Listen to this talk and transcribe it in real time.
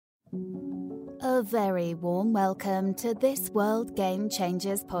A very warm welcome to This World Game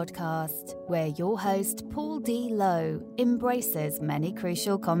Changers podcast, where your host, Paul D. Lowe, embraces many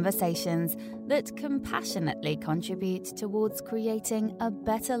crucial conversations that compassionately contribute towards creating a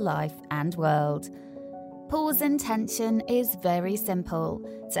better life and world. Paul's intention is very simple: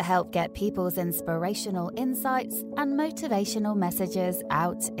 to help get people's inspirational insights and motivational messages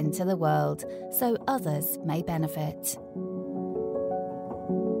out into the world so others may benefit.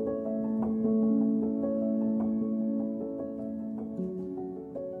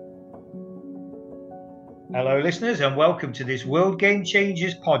 Hello, listeners, and welcome to this World Game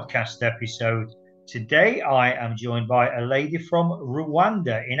Changers podcast episode. Today, I am joined by a lady from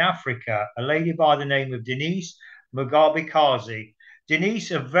Rwanda in Africa, a lady by the name of Denise Mugabekazi.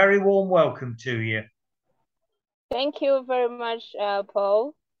 Denise, a very warm welcome to you. Thank you very much,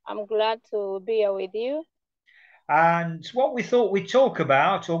 Paul. I'm glad to be here with you. And what we thought we'd talk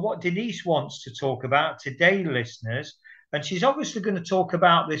about, or what Denise wants to talk about today, listeners, and she's obviously going to talk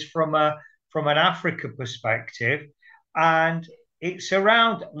about this from an Africa perspective, and it's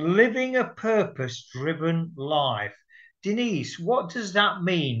around living a purpose-driven life. Denise, what does that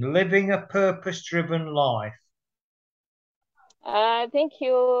mean, living a purpose-driven life? Thank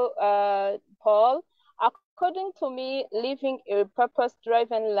you, Paul. According to me, living a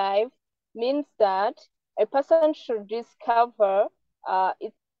purpose-driven life means that a person should discover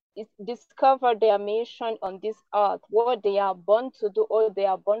discover their mission on this earth, what they are born to do or they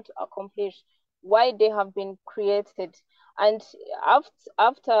are born to accomplish, why they have been created. And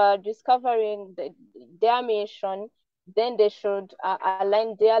after discovering their mission, then they should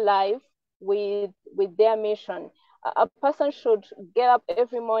align their life with their mission. A person should get up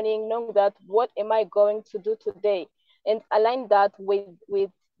every morning knowing that what am I going to do today, and align that with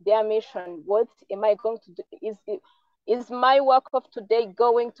their mission. What am I going to do? Is my work of today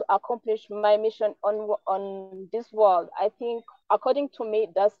going to accomplish my mission on this world? I think, according to me,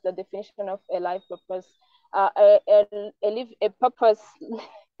 that's the definition of a life purpose, a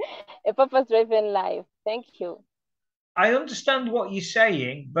purpose-driven life. Thank you. I understand what you're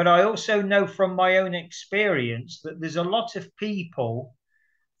saying, but I also know from my own experience that there's a lot of people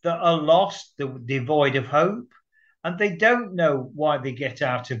that are lost, devoid of hope, and they don't know why they get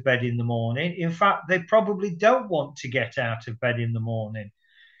out of bed in the morning. In fact, they probably don't want to get out of bed in the morning.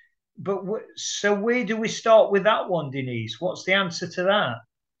 But so where do we start with that one, Denise? What's the answer to that?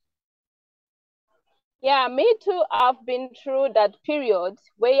 Yeah, me too. I've been through that period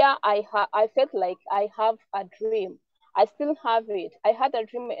where I felt like I have a dream. I still have it. I had a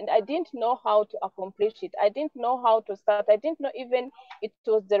dream and I didn't know how to accomplish it. I didn't know how to start. I didn't know even it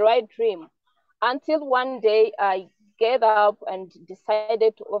was the right dream, until one day I get up and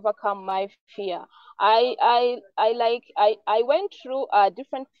decided to overcome my fear. I went through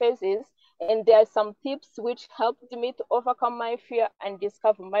different phases, and there are some tips which helped me to overcome my fear and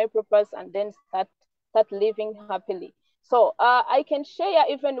discover my purpose, and then start living happily. So I can share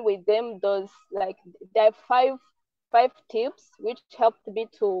even with them those, like, there are five tips which helped me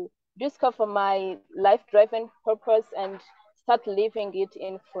to discover my life-driven purpose and start living it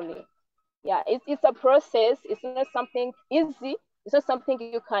in fully. Yeah, it's a process. It's not something easy. It's not something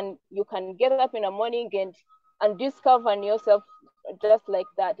you can get up in the morning and discover in yourself just like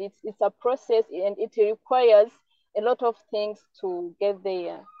that. It's a process, and it requires a lot of things to get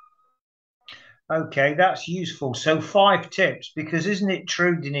there. Okay, that's useful. So 5 tips, because isn't it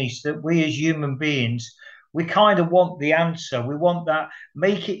true, Denise, that we as human beings, we kind of want the answer. We want that,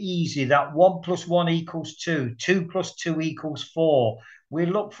 make it easy, that 1 + 1 = 2, 2 + 2 = 4. We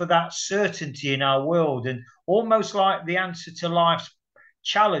look for that certainty in our world, and almost like the answer to life's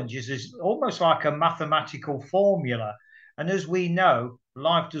challenges is almost like a mathematical formula. And as we know,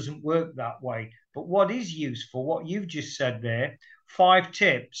 life doesn't work that way. But what is useful, what you've just said there, 5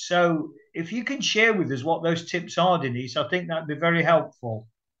 tips. So if you can share with us what those tips are, Denise, I think that'd be very helpful.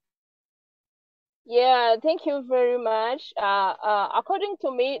 Yeah, thank you very much. According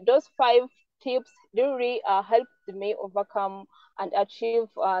to me, those 5 tips really helped me overcome and achieve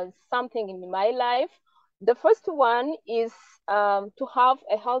something in my life. The first one is to have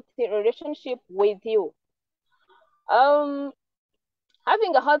a healthy relationship with you. Having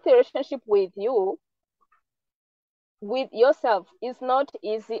a healthy relationship with yourself is not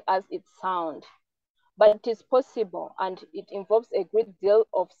easy as it sounds, but it is possible, and it involves a great deal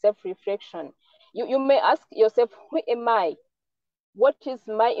of self-reflection. You may ask yourself, who am I? What is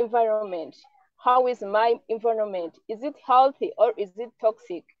my environment? How is my environment? Is it healthy or is it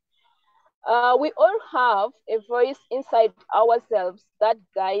toxic? We all have a voice inside ourselves that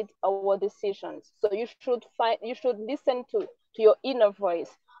guides our decisions. So you should listen to your inner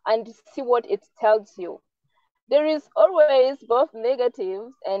voice. and see what it tells you. There is always both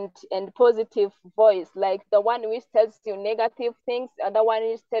negative and positive voice, like the one which tells you negative things, the other one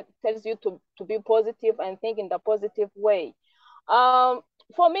which tells you to be positive and think in the positive way.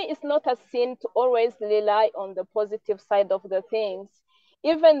 For me, it's not a sin to always rely on the positive side of the things,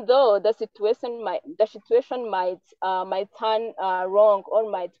 even though the situation might turn wrong or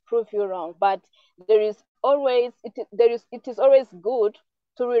might prove you wrong. But it is always good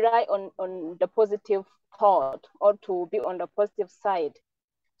to rely on the positive thought or to be on the positive side.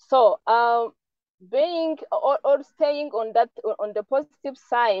 So being or staying on the positive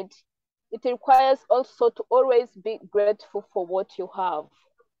side, it requires also to always be grateful for what you have,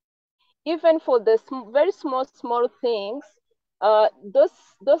 even for the very small things.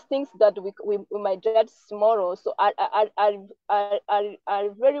 Those things that we might judge tomorrow, so are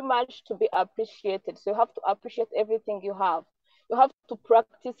very much to be appreciated. So you have to appreciate everything you have. You have to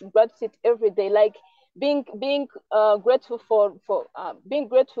practice gratitude every day, like being grateful for being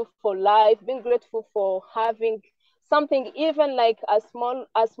grateful for life, being grateful for having something, even like a small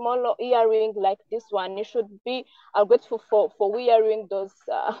earring like this one. You should be grateful for wearing those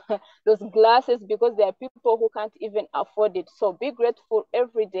those glasses, because there are people who can't even afford it. So be grateful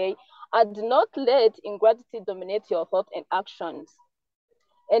every day, and do not let ingratitude dominate your thought and actions.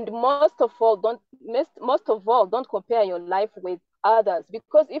 And most of all, don't compare your life with others,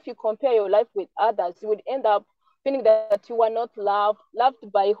 because if you compare your life with others, you would end up feeling that you are not loved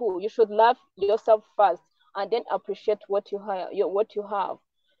by who. You should love yourself first, and then appreciate what you have.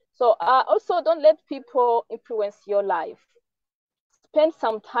 So also, don't let people influence your life. Spend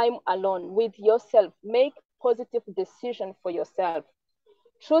some time alone with yourself. Make positive decisions for yourself.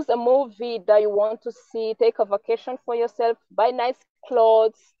 Choose a movie that you want to see. Take a vacation for yourself. Buy nice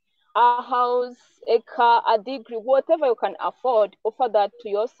clothes, a house, a car, a degree, whatever you can afford. Offer that to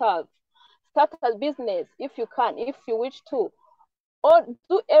yourself. Start a business if you can, if you wish to. Or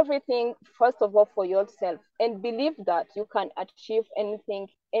do everything, first of all, for yourself, and believe that you can achieve anything,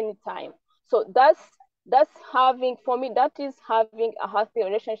 anytime. So that's having, for me, that is having a healthy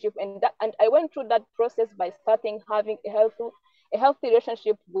relationship. And I went through that process by starting having a healthy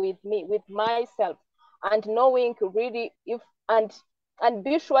relationship with me, with myself, and knowing really and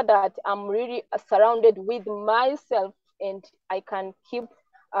be sure that I'm really surrounded with myself, and I can keep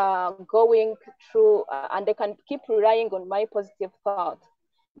going through, and I can keep relying on my positive thought.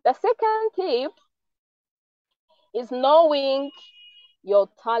 The second tip is knowing your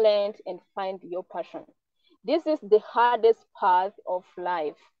talent and find your passion. This is the hardest part of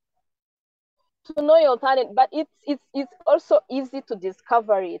life, to know your talent, but it's also easy to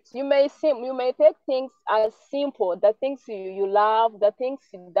discover it. You may take things as simple, the things you love, the things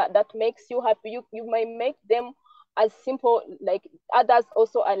that makes you happy. You may make them as simple, like others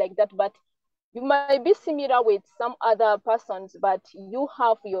also are like that, but you might be similar with some other persons, but you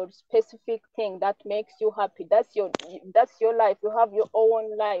have your specific thing that makes you happy. That's your life. You have your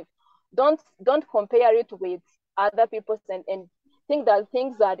own life. Don't compare it with other people's and think that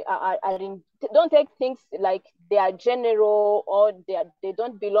things that are in, don't take things like they are general or they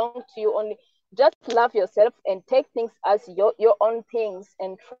don't belong to you only. Just love yourself and take things as your own things,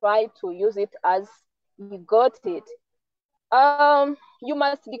 and try to use it as you got it. You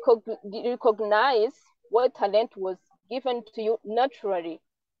must recognize what talent was given to you naturally.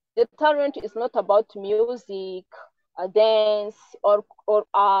 The talent is not about music, dance, or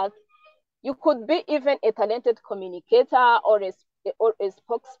art. You could be even a talented communicator or a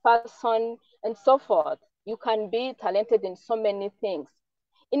spokesperson and so forth. You can be talented in so many things.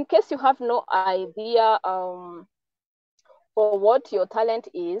 In case you have no idea for what your talent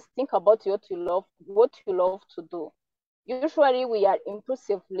is, think about what you love to do. Usually we are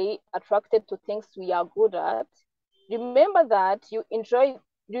impulsively attracted to things we are good at. Remember that you enjoy,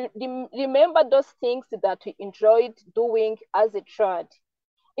 remember those things that you enjoyed doing as a child.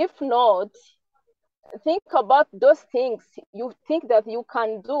 If not, think about those things you think that you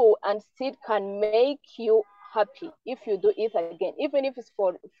can do and still can make you happy if you do it again, even if it's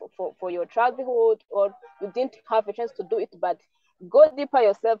for your childhood or you didn't have a chance to do it. But go deeper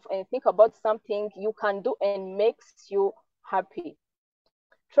yourself and think about something you can do and makes you happy.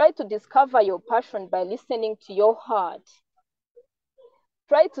 Try to discover your passion by listening to your heart.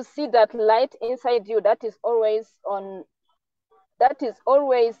 Try to see that light inside you that is always on. That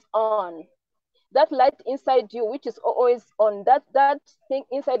light inside you, which is always on, that thing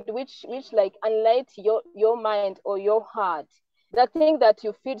inside which like enlights your mind or your heart. The thing that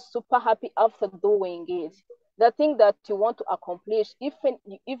you feel super happy after doing it. the thing that you want to accomplish, even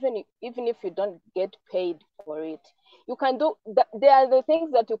if you don't get paid for it. You can do that. There are the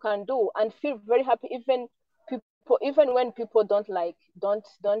things that you can do and feel very happy, even when people don't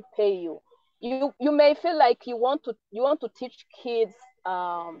pay you. You may feel like you want to teach kids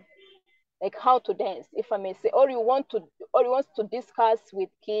like how to dance, if I may say, or you want to discuss with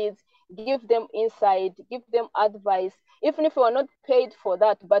kids, give them insight, give them advice, even if you are not paid for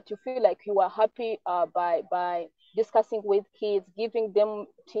that, but you feel like you are happy by discussing with kids, giving them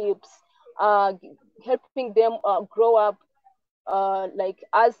tips, helping them grow up like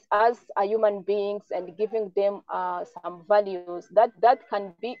as a human beings, and giving them some values that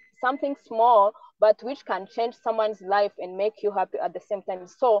can be something small, but which can change someone's life and make you happy at the same time.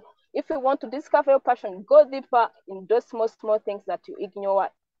 So if you want to discover your passion, go deeper in those small things that you ignore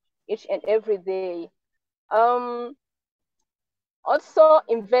each and every day. Also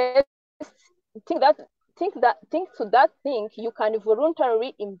invest. Think to that thing you can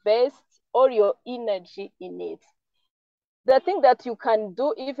voluntarily invest all your energy in it. The thing that you can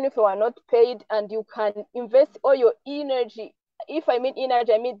do even if you are not paid, and you can invest all your energy. If I mean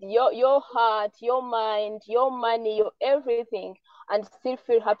energy, I mean your heart, your mind, your money, your everything, and still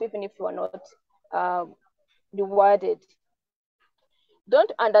feel happy even if you are not rewarded.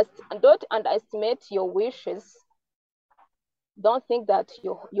 Don't underestimate your wishes. Don't think that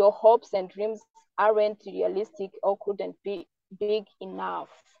your hopes and dreams aren't realistic or couldn't be big enough.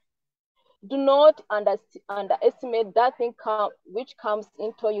 Do not underestimate that thing which comes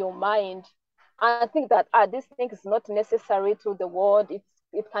into your mind and think that this thing is not necessary to the world.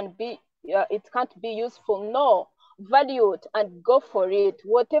 It can't be useful. No, value it and go for it.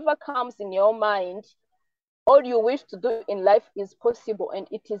 Whatever comes in your mind, all you wish to do in life is possible, and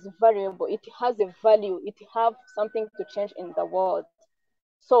it is valuable. It has a value. It has something to change in the world.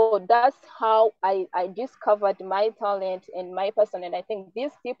 So that's how I discovered my talent and my person. And I think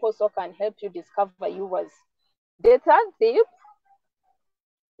these tips also can help you discover yours. The third tip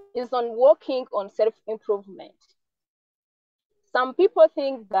is on working on self-improvement. Some people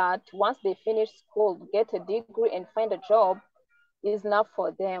think that once they finish school, get a degree and find a job is enough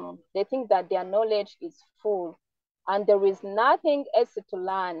for them. They think that their knowledge is full and there is nothing else to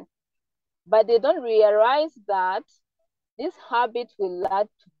learn. But they don't realize that this habit will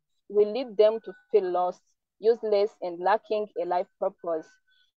lead them to feel lost, useless, and lacking a life purpose.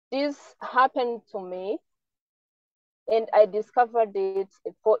 This happened to me, and I discovered it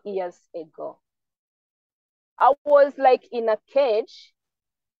 4 years ago. I was like in a cage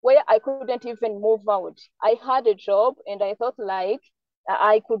where I couldn't even move out. I had a job, and I thought like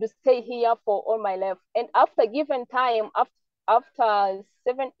I could stay here for all my life. And after given time, after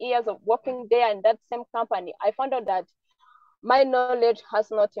 7 years of working there in that same company, I found out that my knowledge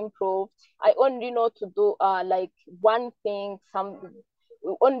has not improved. I only know to do like one thing, only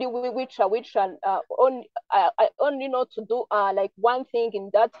I only know to do like one thing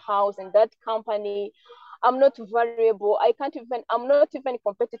in that house, in that company. I'm not valuable. I'm not even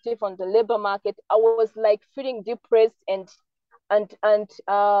competitive on the labor market. I was like feeling depressed and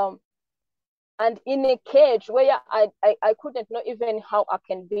in a cage where I couldn't know even how I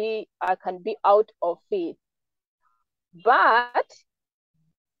can be out of it. But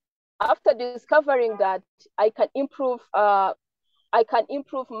after discovering that I can improve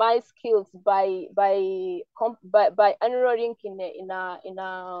my skills by enrolling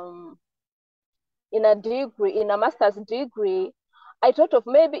in a degree, in a master's degree, I thought of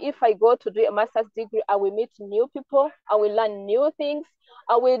maybe if I go to do a master's degree, I will meet new people, I will learn new things,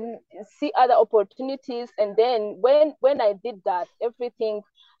 I will see other opportunities. And then when I did that, everything,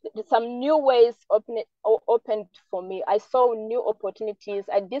 some new ways opened for me. I saw new opportunities.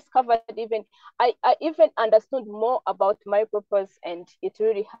 I discovered I even understood more about my purpose, and it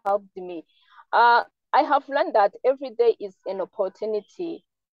really helped me. I have learned that every day is an opportunity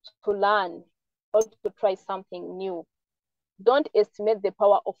to learn or to try something new. Don't estimate the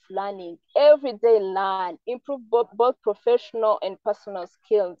power of learning. Every day learn, improve both professional and personal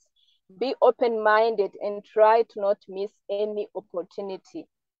skills. Be open-minded and try to not miss any opportunity.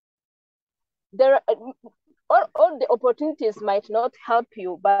 There are, all the opportunities might not help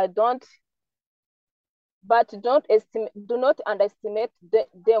you, but do not underestimate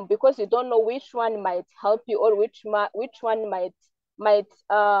them, because you don't know which one might help you or which one might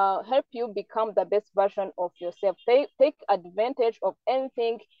help you become the best version of yourself. Take advantage of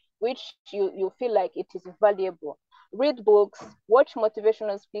anything which you feel like it is valuable. Read books, watch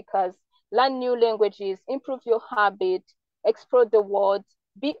motivational speakers, learn new languages, improve your habit, explore the world,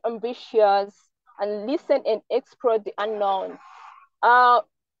 be ambitious, and listen and explore the unknown.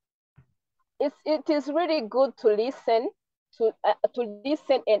 it is really good to listen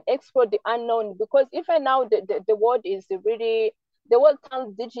and explore the unknown, because even now the world is really, the world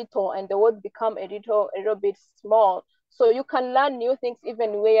turns digital and the world become a little bit small. So you can learn new things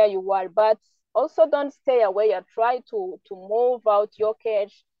even where you are, but also don't stay away. Try to move out your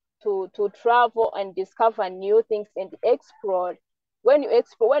cage, to travel and discover new things and explore. When you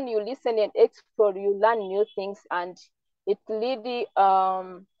listen and explore, you learn new things, and it really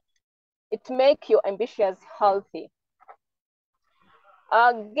it make your ambitions healthy.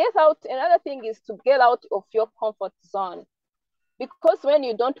 Get out. Another thing is to get out of your comfort zone, because when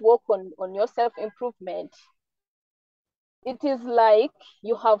you don't work on your self-improvement, it is like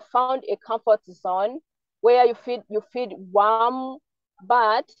you have found a comfort zone where you feel warm,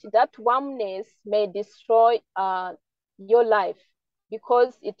 but that warmness may destroy your life,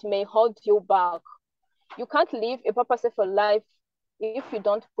 because it may hold you back. You can't live a purposeful life if you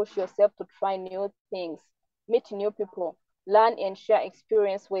don't push yourself to try new things, meet new people, learn and share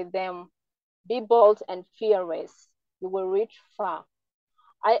experience with them. Be bold and fearless. You will reach far.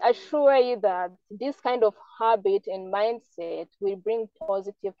 I assure you that this kind of habit and mindset will bring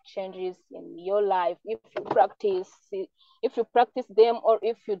positive changes in your life if you practice them, or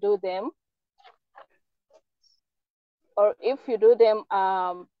if you do them,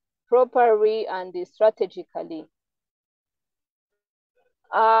 properly and strategically.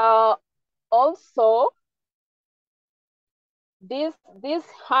 Also, this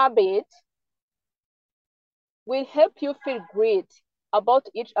habit will help you feel great about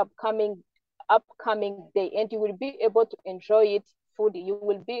each upcoming day, and you will be able to enjoy it fully. You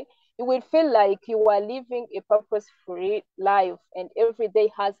will feel like you are living a purpose-free life, and every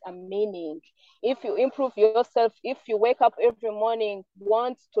day has a meaning. If you improve yourself, if you wake up every morning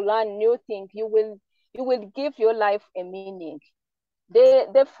want to learn new things, you will give your life a meaning.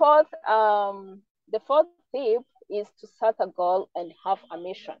 The fourth tip is to set a goal and have a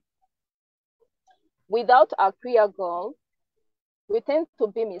mission. Without a clear goal, we tend to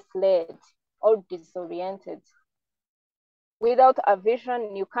be misled or disoriented. Without a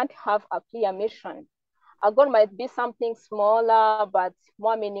vision, you can't have a clear mission. A goal might be something smaller but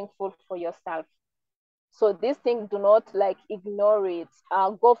more meaningful for yourself. So this thing, do not ignore it.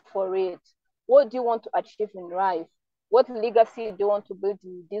 Go for it. What do you want to achieve in life? What legacy do you want to build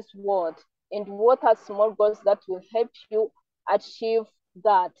in this world? And what are small goals that will help you achieve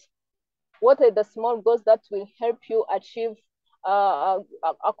that? What are the small goals that will help you achieve,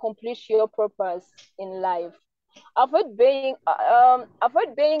 accomplish your purpose in life? Avoid being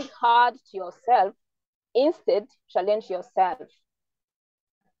hard to yourself. Instead, challenge yourself.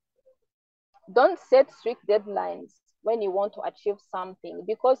 Don't set strict deadlines when you want to achieve something,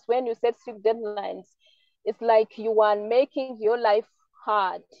 because when you set strict deadlines, it's like you are making your life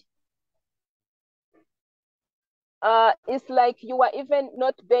hard. It's like you are even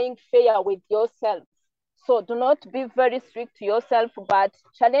not being fair with yourself. So do not be very strict to yourself, but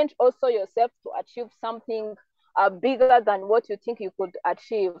challenge also yourself to achieve something bigger than what you think you could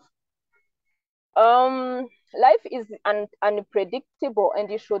achieve. Life is unpredictable, and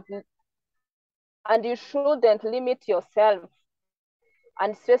you shouldn't limit yourself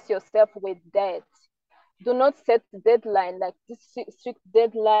and stress yourself with debt. Do not set deadline like strict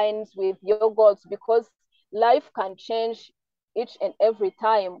deadlines with your goals, because life can change each and every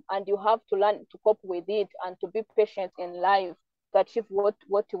time, and you have to learn to cope with it and to be patient in life to achieve what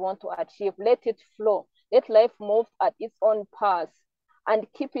you want to achieve. Let it flow. Let life move at its own path, and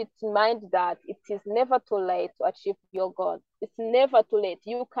keep it in mind that it is never too late to achieve your goal. It's never too late.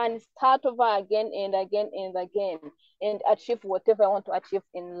 You can start over again and again and again and achieve whatever you want to achieve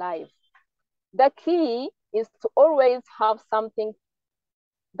in life. The key is to always have something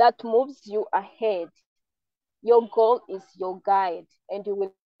that moves you ahead. Your goal is your guide, and you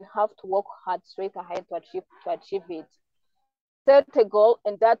will have to work hard straight ahead to achieve it. Set a goal,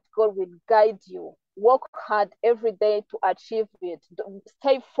 and that goal will guide you. Work hard every day to achieve it.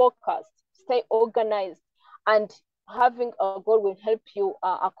 Stay focused, stay organized, and having a goal will help you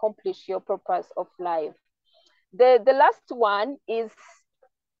accomplish your purpose of life. The last one is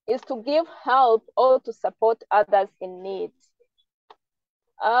to give help or to support others in need.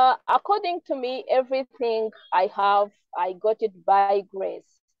 According to me, everything I have, I got it by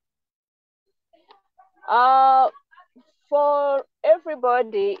grace. For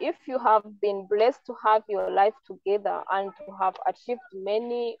everybody, if you have been blessed to have your life together and to have achieved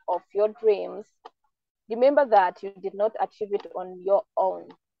many of your dreams, remember that you did not achieve it on your own.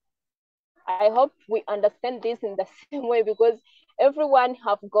 I hope we understand this in the same way, because Everyone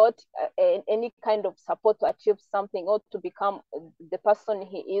have got any kind of support to achieve something or to become the person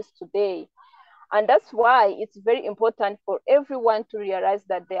he is today. And that's why it's very important for everyone to realize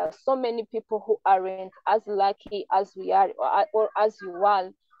that there are so many people who aren't as lucky as we are, or as you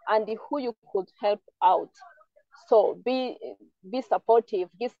are, and who you could help out. So be supportive,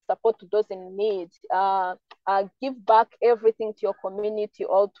 give support to those in need, give back everything to your community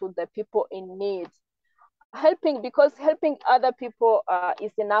or to the people in need. Because helping other people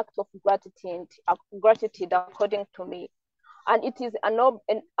is an act of gratitude according to me. And it is a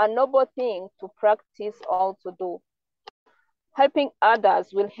noble thing to practice or to do. Helping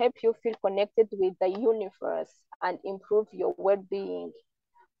others will help you feel connected with the universe and improve your well-being.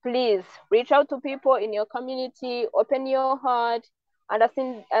 Please reach out to people in your community, open your heart,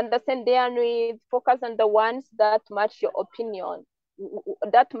 understand their needs, focus on the ones that match your opinion,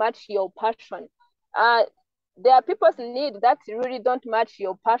 that match your passion. There are people's needs that really don't match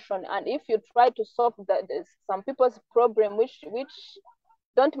your passion, and if you try to solve some people's problem which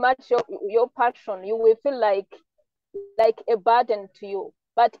don't match your passion, you will feel like a burden to you.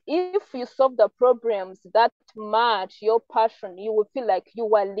 But if you solve the problems that match your passion, you will feel like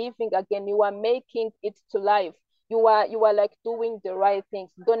you are living again, you are making it to life. You are like doing the right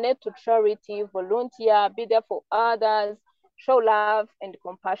things. Donate to charity, volunteer, be there for others, show love and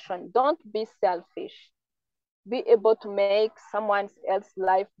compassion. Don't be selfish. Be able to make someone else's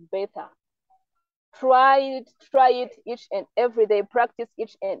life better. Try it each and every day. Practice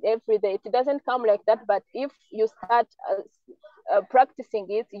each and every day. It doesn't come like that, but if you start practicing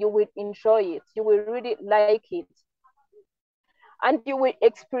it, you will enjoy it. You will really like it. And you will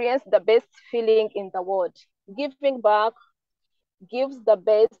experience the best feeling in the world. Giving back gives the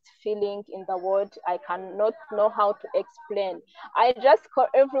best feeling in the world. I cannot know how to explain. I just call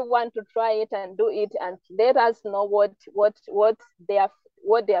everyone to try it and do it and let us know what their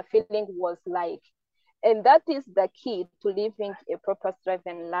feeling was like. And that is the key to living a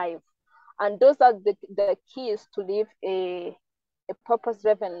purpose-driven life. And those are the keys to live a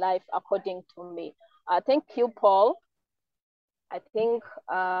purpose-driven life, according to me. Thank you, Paul. I think...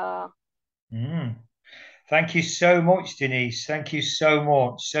 Thank you so much, Denise. Thank you so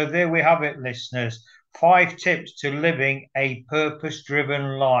much. So there we have it, listeners. 5 tips to living a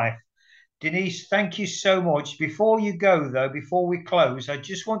purpose-driven life. Denise, thank you so much. Before you go, though, before we close, I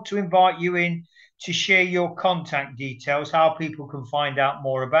just want to invite you in to share your contact details, how people can find out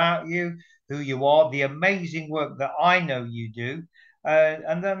more about you, who you are, the amazing work that I know you do,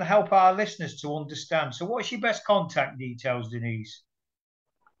 and then help our listeners to understand. So what's your best contact details, Denise?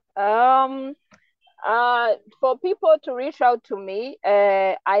 For people to reach out to me,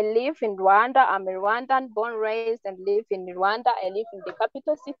 I live in Rwanda. I'm a Rwandan, born, raised, and live in Rwanda. I live in the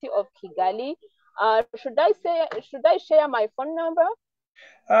capital city of Kigali. Should I share my phone number?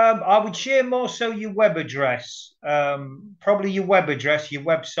 I would share more so your web address, probably your web address, your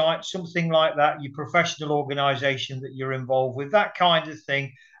website, something like that, your professional organisation that you're involved with, that kind of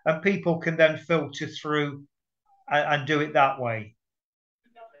thing, and people can then filter through and do it that way.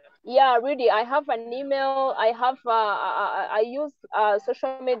 Yeah, really. I have an email. I use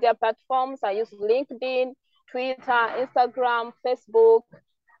social media platforms. I use LinkedIn, Twitter, Instagram, Facebook.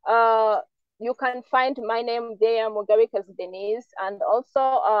 You can find my name there, Mugarika Denise. And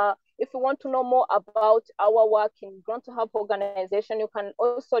also, if you want to know more about our work in Grown to Help organization, you can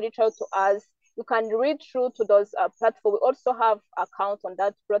also reach out to us. You can read through to those platforms. We also have accounts on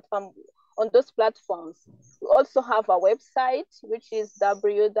that platform. On those platforms, we also have a website, which is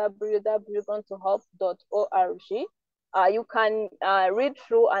www.growntohelp.org. You can read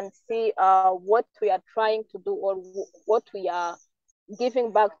through and see what we are trying to do or what we are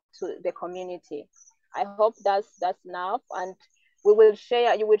giving back to the community. I hope that's enough, and we will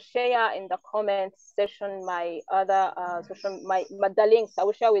share. You will share in the comment section my other the links. I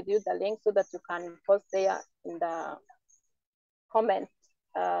will share with you the links so that you can post there in the comment.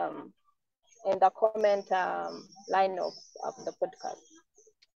 In the comment line of the podcast.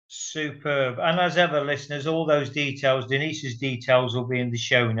 Superb. And as ever, listeners, all those details, Denise's details, will be in the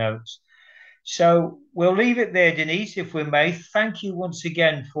show notes. So we'll leave it there, Denise, if we may. Thank you once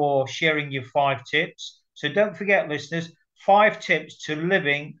again for sharing your 5 tips. So don't forget, listeners, 5 tips to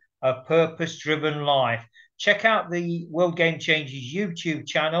living a purpose-driven life. Check out the World Game Changers YouTube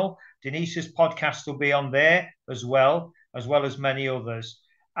channel. Denise's podcast will be on there as well as many others.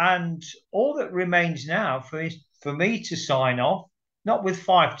 And all that remains now for me to sign off, not with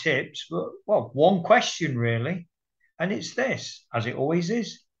 5 tips, but, well, one question really. And it's this, as it always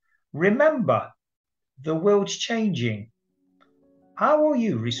is. Remember, the world's changing. How will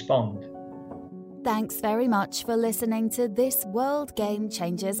you respond? Thanks very much for listening to this World Game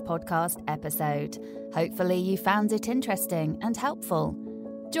Changers podcast episode. Hopefully you found it interesting and helpful.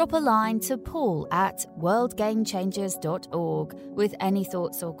 Drop a line to Paul at worldgamechangers.org with any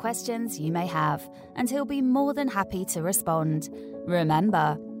thoughts or questions you may have, and he'll be more than happy to respond.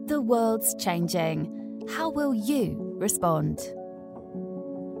 Remember, the world's changing. How will you respond?